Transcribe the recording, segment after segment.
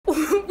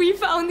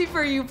handy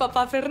for you,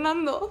 Papa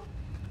Fernando.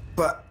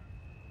 But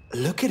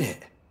look at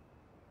it.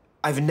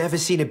 I've never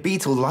seen a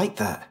beetle like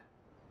that.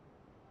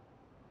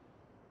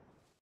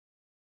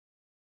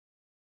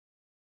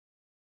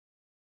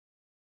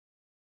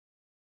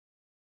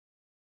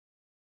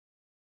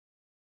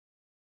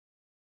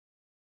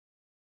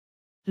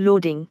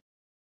 Loading.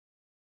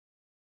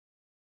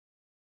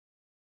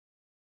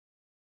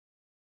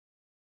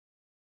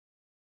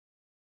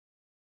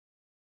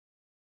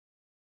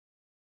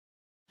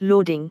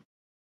 Loading.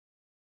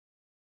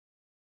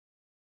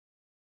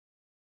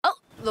 Oh,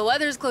 the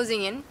weather's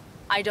closing in.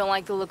 I don't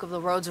like the look of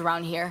the roads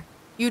around here.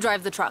 You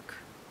drive the truck.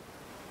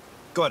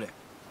 Got it.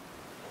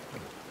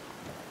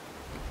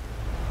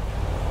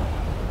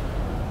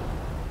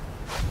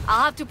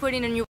 I'll have to put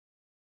in a new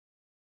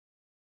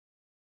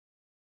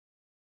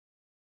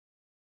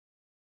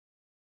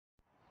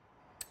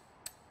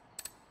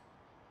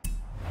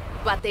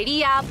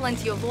batería,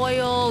 plenty of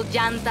oil,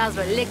 llantas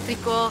or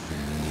eléctrico.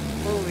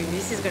 Oh,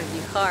 this is gonna be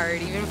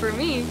hard, even for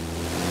me.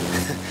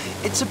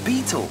 It's a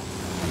beetle.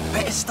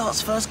 Bet it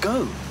starts first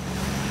go.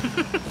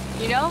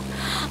 You know,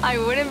 I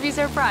wouldn't be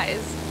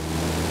surprised.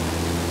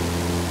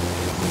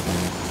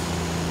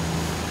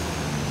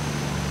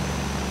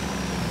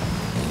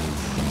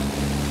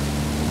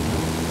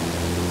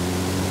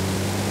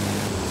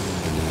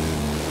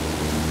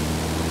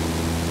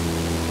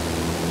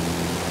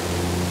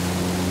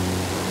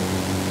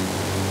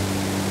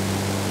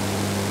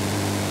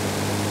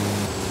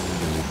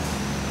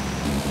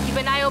 Keep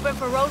an eye open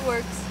for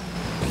roadworks.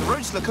 The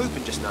roads look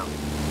open just now.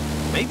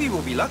 Maybe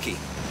we'll be lucky.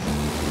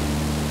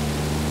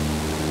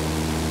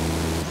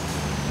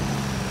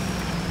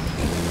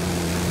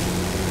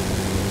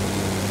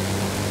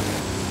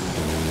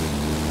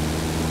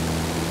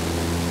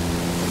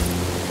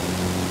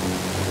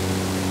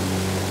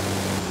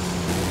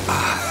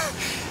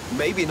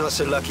 Maybe not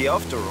so lucky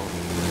after all.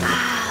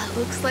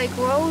 Looks like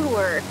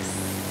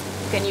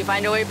roadworks. Can you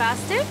find a way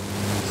past it?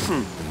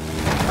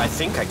 I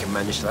think I can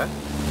manage that.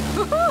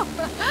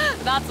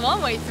 That's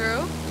one way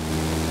through.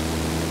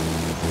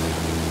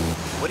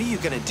 What are you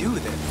gonna do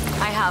with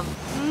it? I have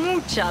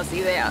muchas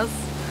ideas.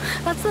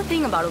 That's the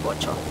thing about a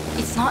Vocho.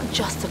 It's not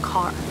just a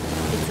car.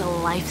 It's a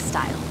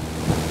lifestyle.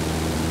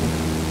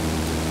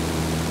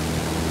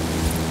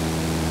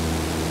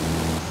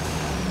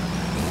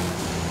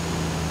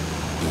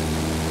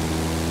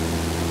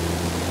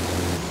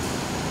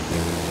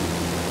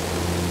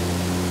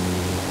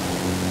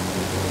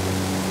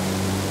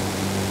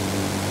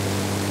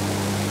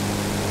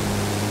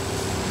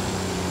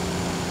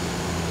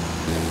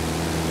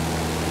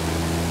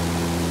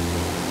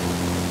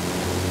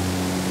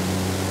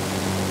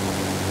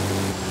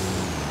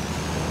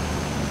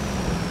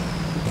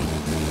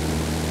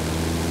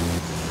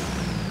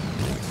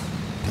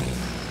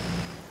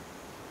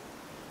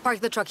 Park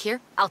the truck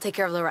here. I'll take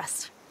care of the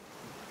rest.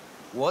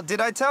 What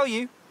did I tell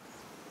you?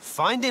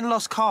 Finding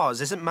lost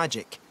cars isn't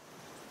magic.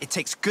 It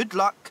takes good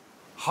luck,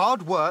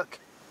 hard work,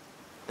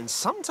 and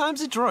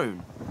sometimes a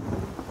drone.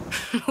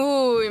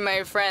 Ooh,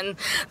 my friend.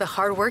 The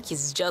hard work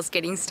is just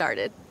getting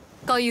started.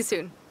 Call you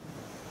soon.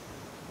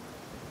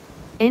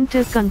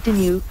 Enter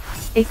continue,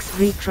 X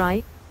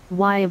retry,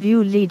 Y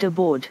view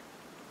leaderboard.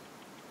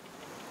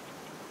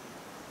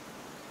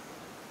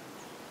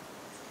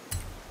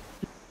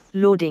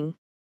 Loading.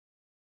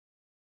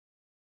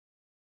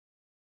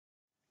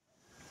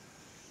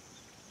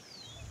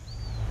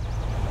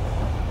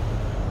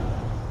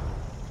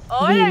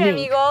 Hola,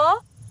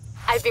 amigo.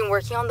 I've been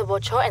working on the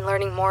Vocho and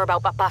learning more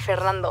about Papa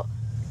Fernando.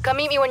 Come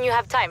meet me when you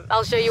have time.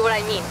 I'll show you what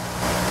I mean.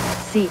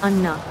 See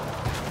Anna.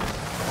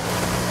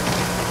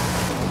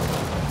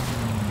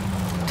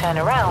 Turn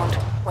around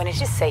when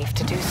it is safe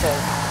to do so.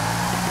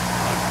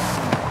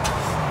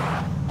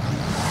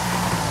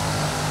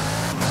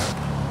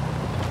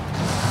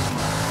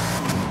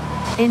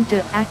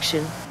 Enter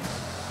action.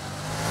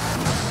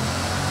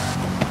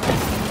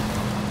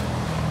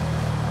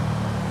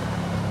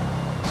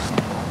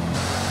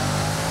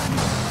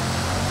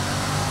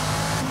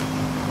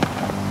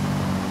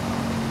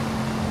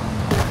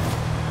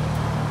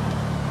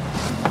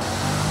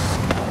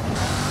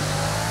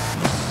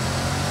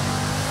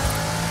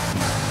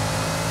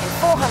 In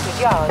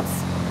 400 yards,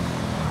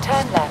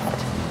 turn left.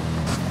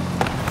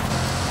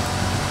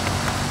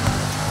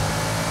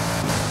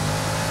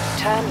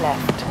 Turn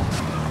left.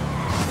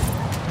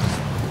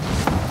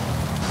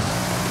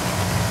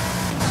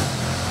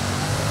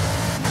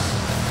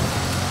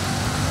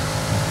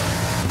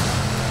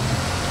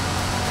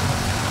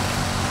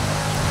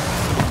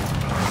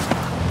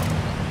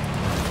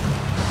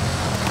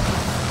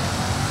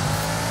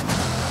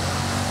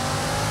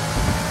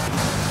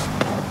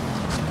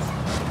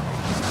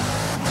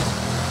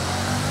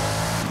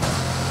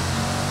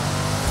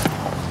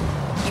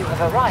 You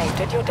have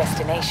arrived at your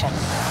destination.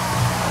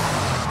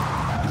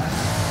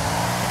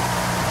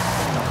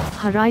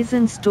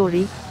 Horizon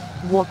story,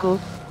 Vocho,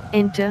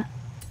 enter.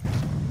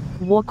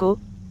 Vocho,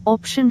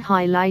 option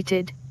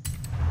highlighted.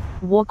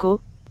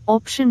 Vocho,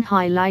 option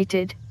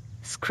highlighted.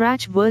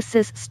 Scratch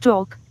versus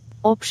stock,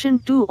 option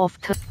 2 of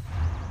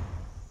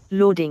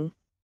loading.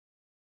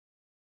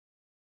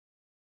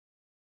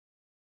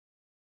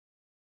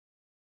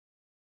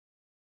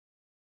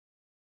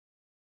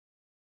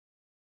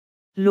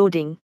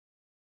 Loading.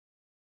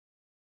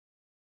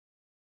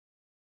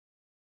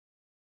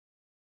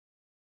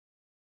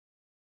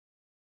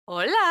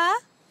 Hola!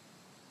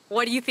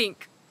 What do you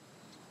think?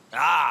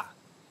 Ah,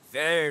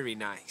 very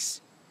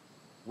nice.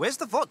 Where's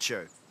the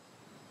Vocho?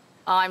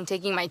 Oh, I'm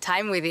taking my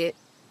time with it.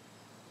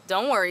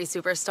 Don't worry,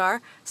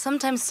 superstar.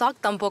 Sometimes sock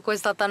tampoco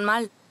está tan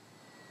mal.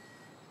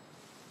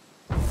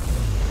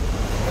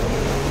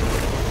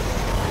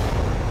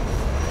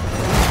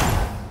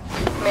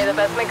 May the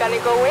best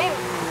mecánico win.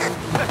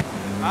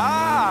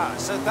 Ah,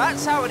 so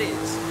that's how it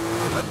is.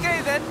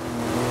 Okay then.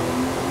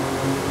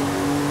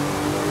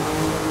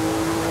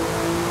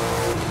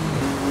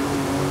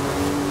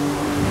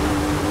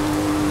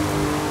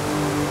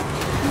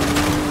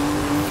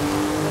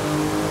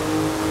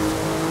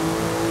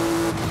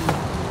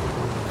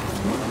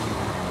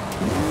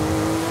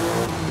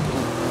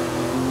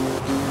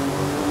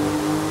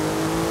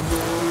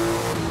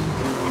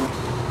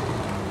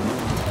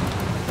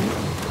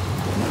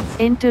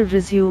 Enter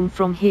resume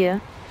from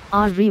here,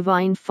 or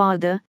rewind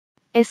farther,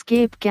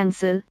 escape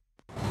cancel.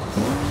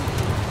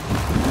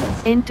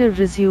 Enter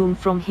resume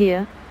from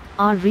here,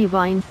 or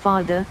rewind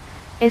farther,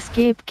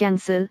 escape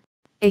cancel,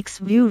 X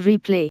view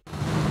replay.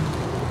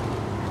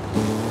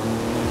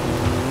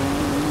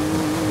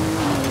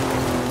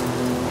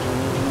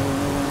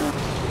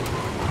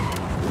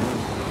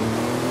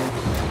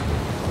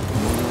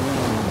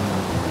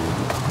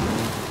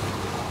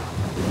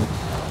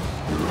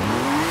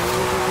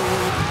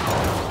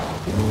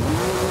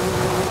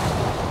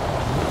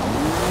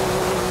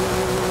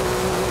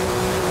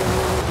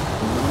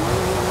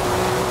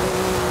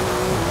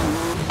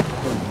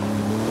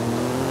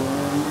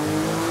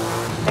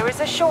 There is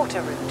a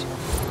shorter route.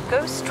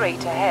 Go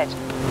straight ahead.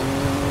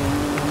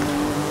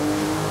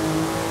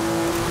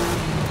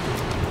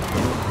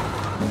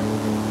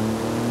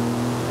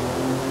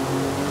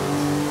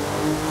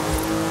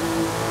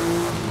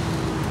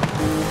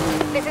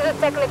 This is a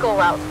technical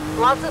route.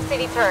 Lots of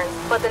city turns,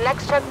 but the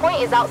next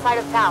checkpoint is outside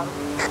of town.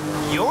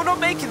 You're not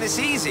making this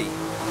easy.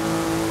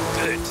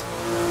 Good.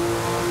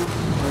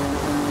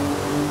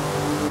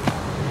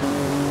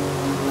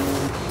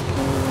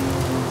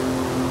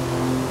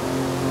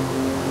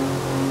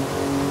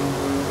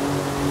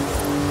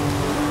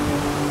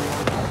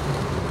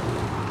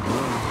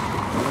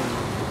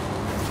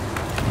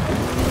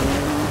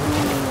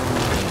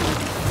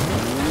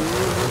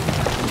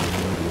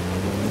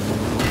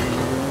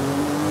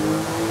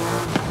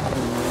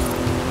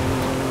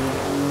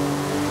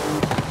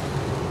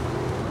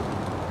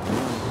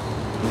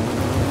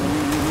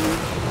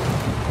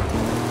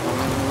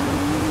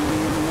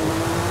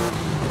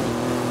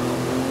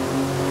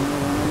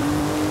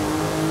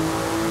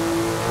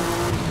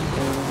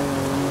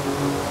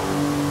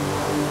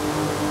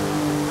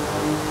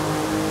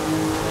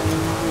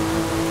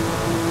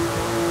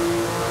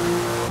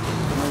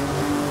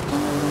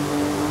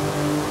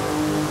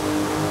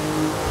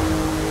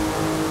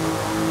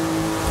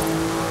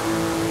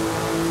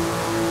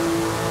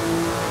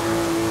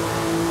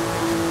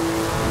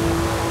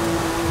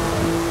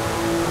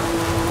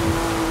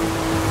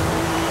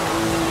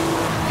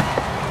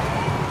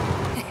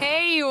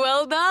 Hey,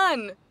 well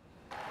done!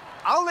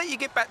 I'll let you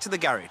get back to the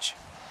garage.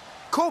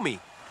 Call me.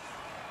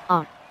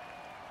 R.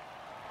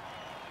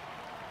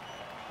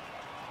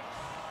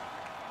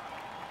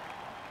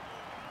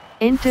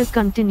 Enter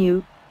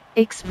continue,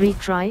 X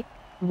retry,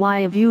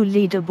 Y view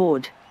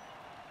leaderboard.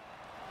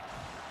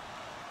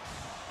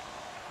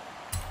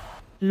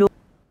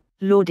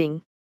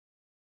 Loading.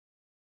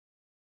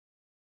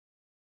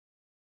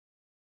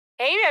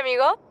 Hey, mi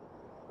amigo!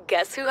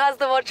 Guess who has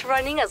the watch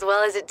running as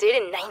well as it did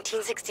in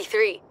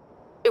 1963?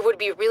 It would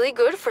be really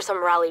good for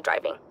some rally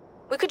driving.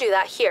 We could do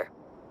that here.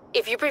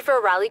 If you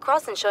prefer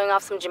rallycross and showing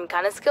off some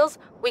gymkhana skills,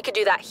 we could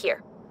do that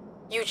here.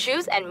 You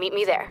choose and meet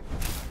me there.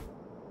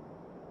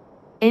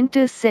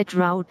 Enter set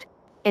route,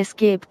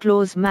 escape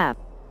close map.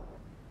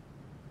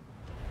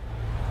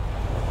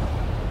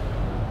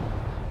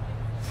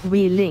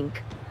 We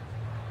link.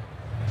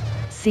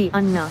 See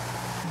Anna.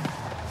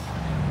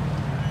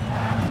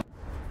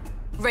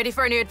 Ready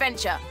for a new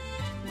adventure?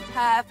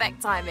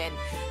 Perfect timing.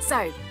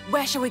 So,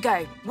 where shall we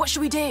go? What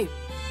shall we do?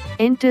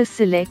 Enter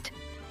select,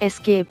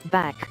 escape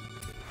back.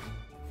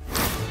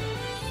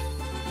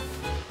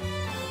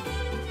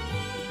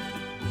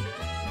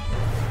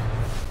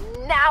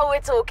 Now we're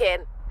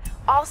talking.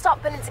 I'll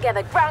start putting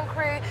together ground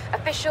crew,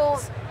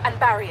 officials, and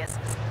barriers.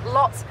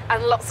 Lots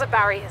and lots of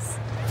barriers.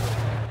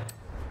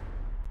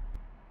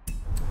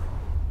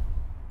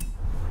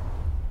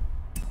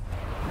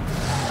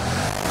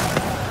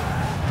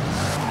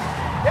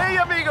 Hey,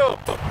 amigo!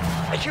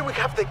 I hear we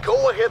have the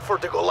go-ahead for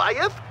the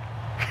Goliath?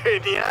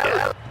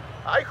 Genial!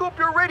 I hope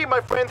you're ready, my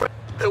friend.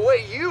 The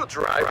way you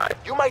drive,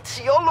 you might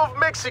see all of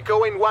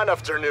Mexico in one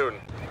afternoon.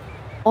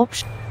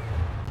 Option.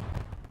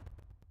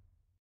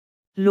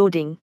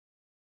 Loading.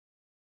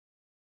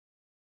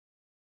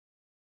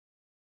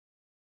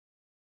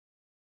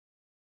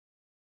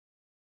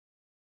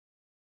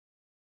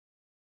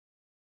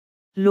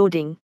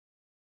 Loading.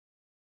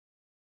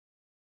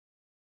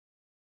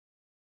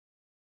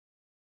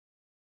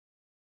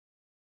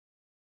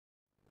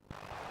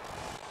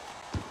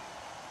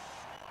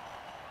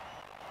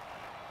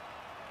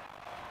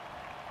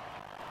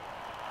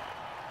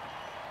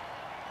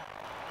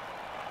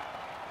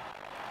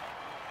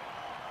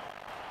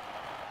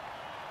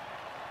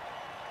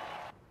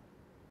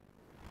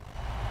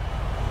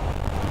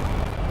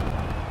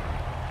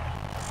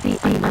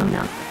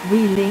 Anna,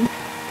 V-Link,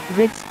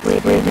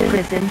 REDSQUADRN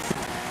Presents,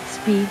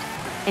 Speed,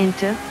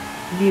 Enter,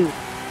 View.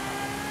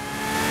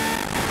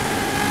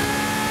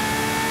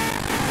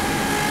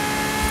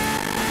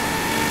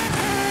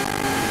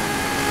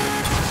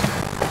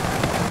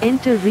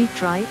 Enter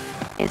retry,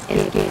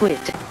 escape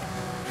quit.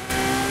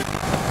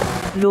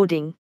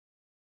 Loading.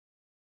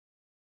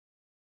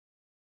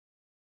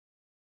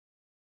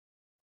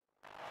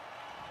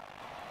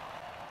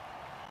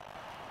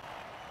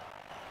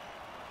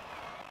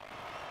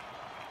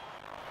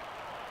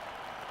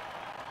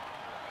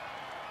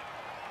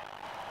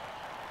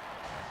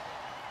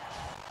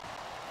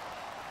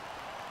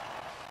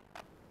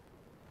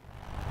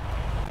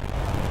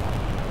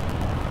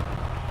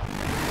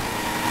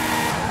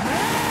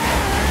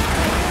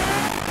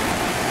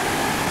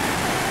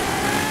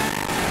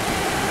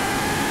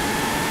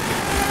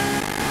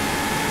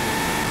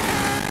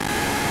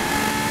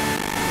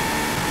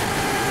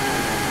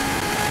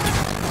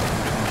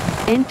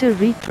 Enter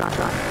retry.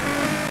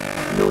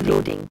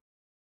 Loading.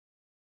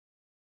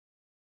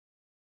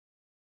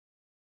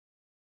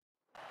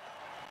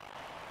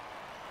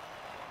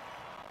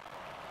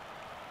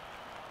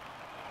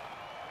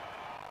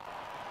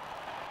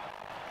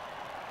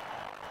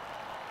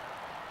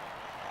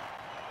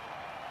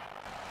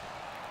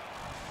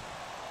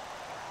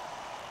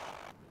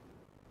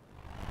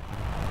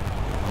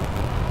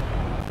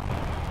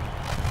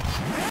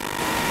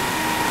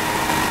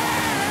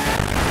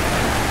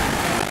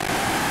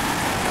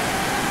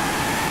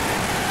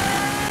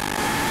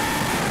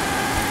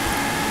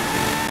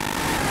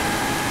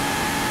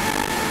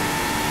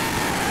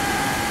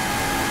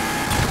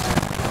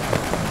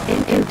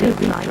 Enter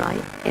retry,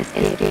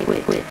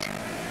 escape quit.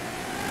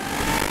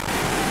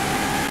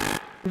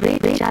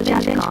 Rate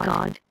challenge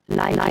card,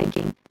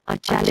 liking. A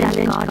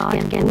challenge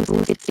card can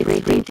boost its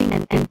rating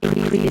and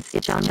increase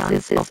its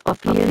chances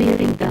of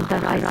clearing the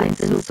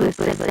Horizon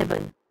Super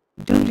 7.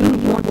 Do you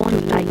want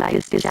to like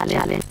this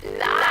challenge?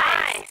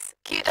 Nice!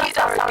 Q-dots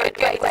are a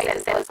good way to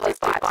send positive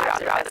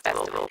vibes around the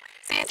festival.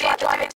 See you driving.